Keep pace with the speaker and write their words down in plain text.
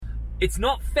It's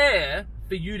not fair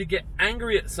for you to get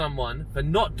angry at someone for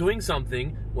not doing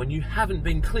something when you haven't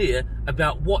been clear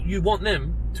about what you want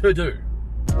them to do.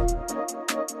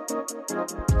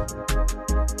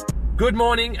 Good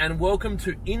morning and welcome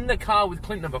to In the Car with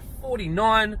Clint number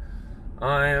 49.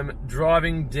 I am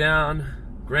driving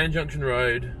down Grand Junction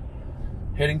Road,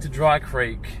 heading to Dry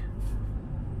Creek,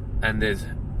 and there's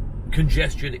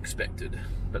congestion expected,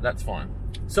 but that's fine.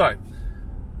 So,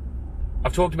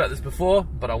 I've talked about this before,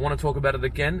 but I want to talk about it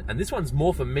again, and this one's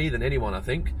more for me than anyone, I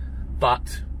think,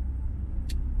 but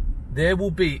there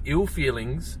will be ill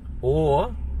feelings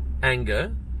or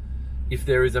anger if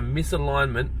there is a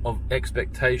misalignment of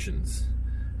expectations,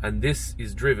 and this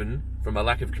is driven from a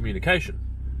lack of communication.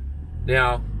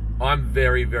 Now, I'm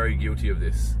very, very guilty of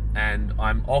this, and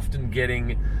I'm often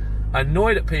getting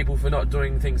annoyed at people for not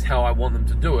doing things how I want them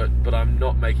to do it, but I'm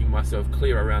not making myself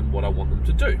clear around what I want them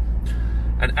to do.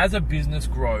 And as a business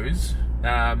grows,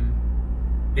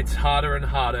 it's harder and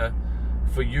harder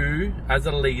for you as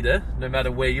a leader, no matter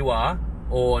where you are,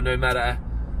 or no matter,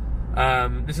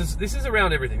 this is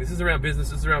around everything. This is around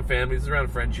business, this is around family, this is around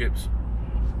friendships.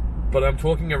 But I'm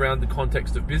talking around the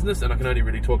context of business, and I can only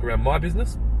really talk around my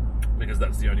business, because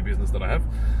that's the only business that I have.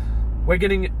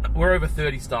 We're over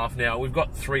 30 staff now. We've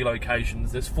got 3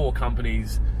 locations. There's 4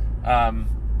 companies.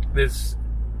 There's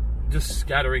just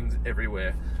scatterings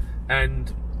everywhere.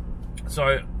 And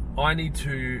so I need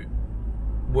to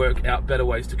work out better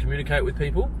ways to communicate with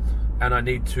people, and I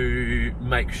need to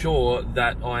make sure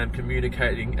that I am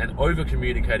communicating and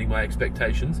over-communicating my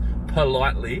expectations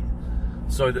politely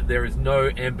so that there is no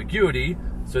ambiguity,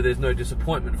 so there's no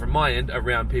disappointment from my end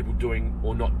around people doing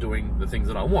or not doing the things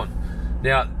that I want.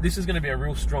 Now, this is going to be a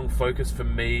real strong focus for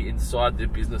me inside the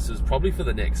businesses, probably for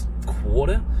the next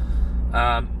quarter,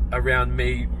 around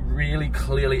me really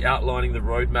clearly outlining the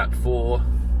roadmap for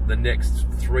the next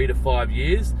 3 to 5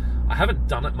 years. I haven't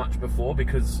done it much before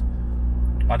because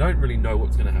I don't really know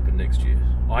what's going to happen next year.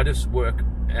 I'm just working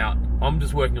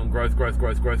on growth.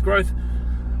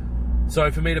 So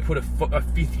for me to put a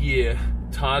 5th year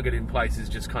target in place is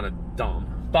just kind of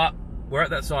dumb. But we're at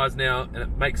that size now, and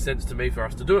it makes sense to me for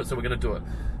us to do it, so we're going to do it.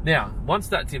 Now, once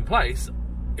that's in place,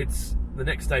 the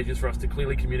next stage is for us to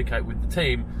clearly communicate with the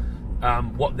team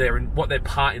what their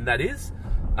part in that is,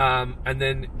 and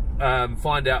then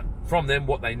find out from them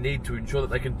what they need to ensure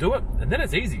that they can do it. And then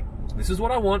it's easy. This is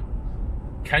what I want.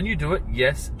 Can you do it?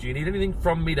 Yes. Do you need anything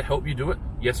from me to help you do it?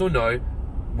 Yes or no?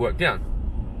 Work down.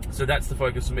 So that's the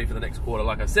focus for me for the next quarter,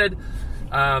 like I said.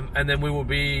 And then we will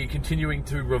be continuing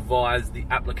to revise the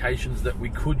applications that we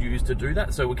could use to do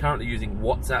that. So we're currently using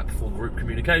WhatsApp for group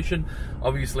communication,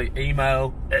 obviously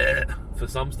email for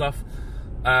some stuff.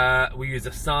 We use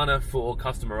Asana for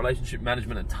customer relationship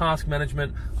management and task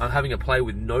management. I'm having a play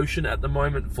with Notion at the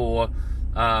moment for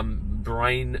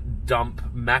brain dump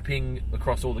mapping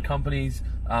across all the companies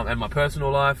and my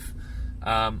personal life.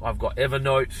 I've got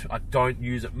Evernote. I don't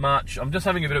use it much. I'm just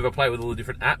having a bit of a play with all the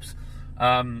different apps.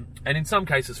 And in some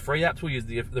cases, free apps. We'll use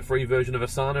the free version of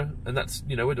Asana, and that's,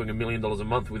 we're doing $1 million a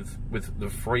month with the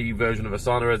free version of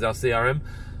Asana as our CRM.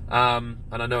 And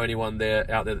I know anyone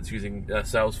out there that's using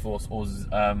Salesforce or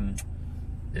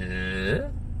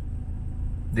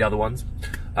the other ones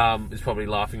is probably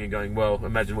laughing and going, well,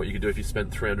 imagine what you could do if you spent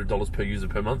 $300 per user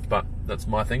per month, but that's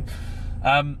my thing.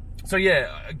 So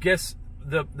yeah, I guess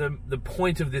the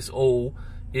point of this all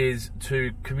is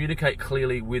to communicate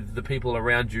clearly with the people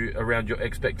around you, around your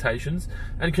expectations,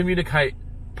 and communicate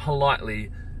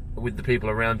politely with the people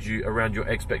around you, around your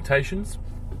expectations.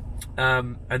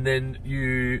 And then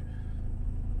you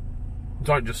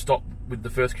don't just stop with the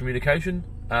first communication.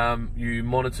 You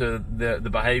monitor the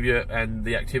behavior and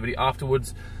the activity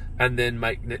afterwards, and then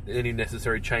make any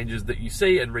necessary changes that you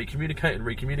see, and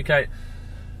recommunicate.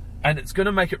 And it's going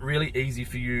to make it really easy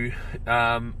for you.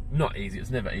 Not easy,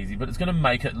 it's never easy, but it's going to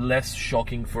make it less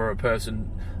shocking for a person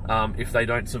if they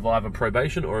don't survive a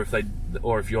probation, or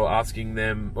if you're asking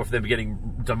them, or if they're getting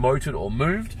demoted or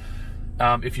moved.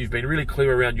 If you've been really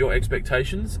clear around your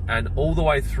expectations, and all the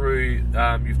way through,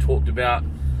 you've talked about,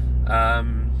 I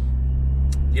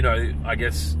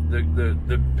guess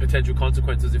the potential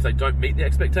consequences if they don't meet the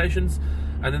expectations,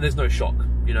 and then there's no shock.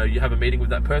 You have a meeting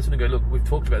with that person and go, look, we've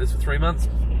talked about this for 3 months.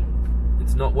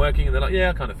 It's not working, and they're like,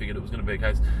 yeah, I kind of figured it was going to be the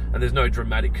case, and there's no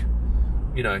dramatic,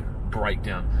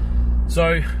 breakdown.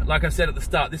 So, like I said at the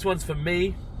start, this one's for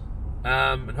me,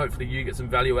 and hopefully you get some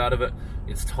value out of it.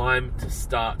 It's time to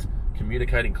start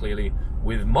communicating clearly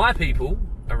with my people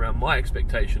around my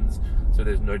expectations, so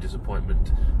there's no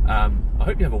disappointment. I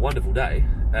hope you have a wonderful day,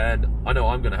 and I know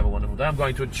I'm going to have a wonderful day. I'm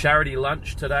going to a charity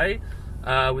lunch today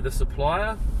with a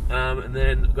supplier, and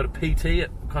then I've got a PT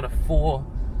at kind of 4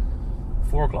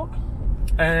 4 o'clock.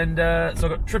 And so I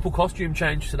got triple costume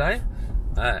change today.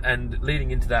 And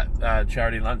leading into that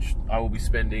charity lunch, I will be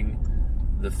spending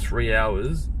the 3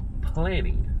 hours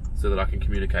planning so that I can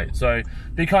communicate. So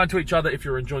be kind to each other. If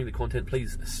you're enjoying the content,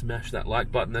 please smash that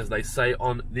like button, as they say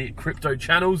on the crypto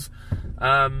channels.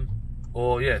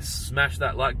 Or yes, smash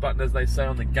that like button, as they say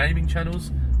on the gaming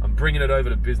channels. I'm bringing it over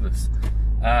to business.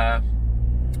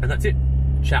 And that's it.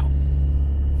 Ciao.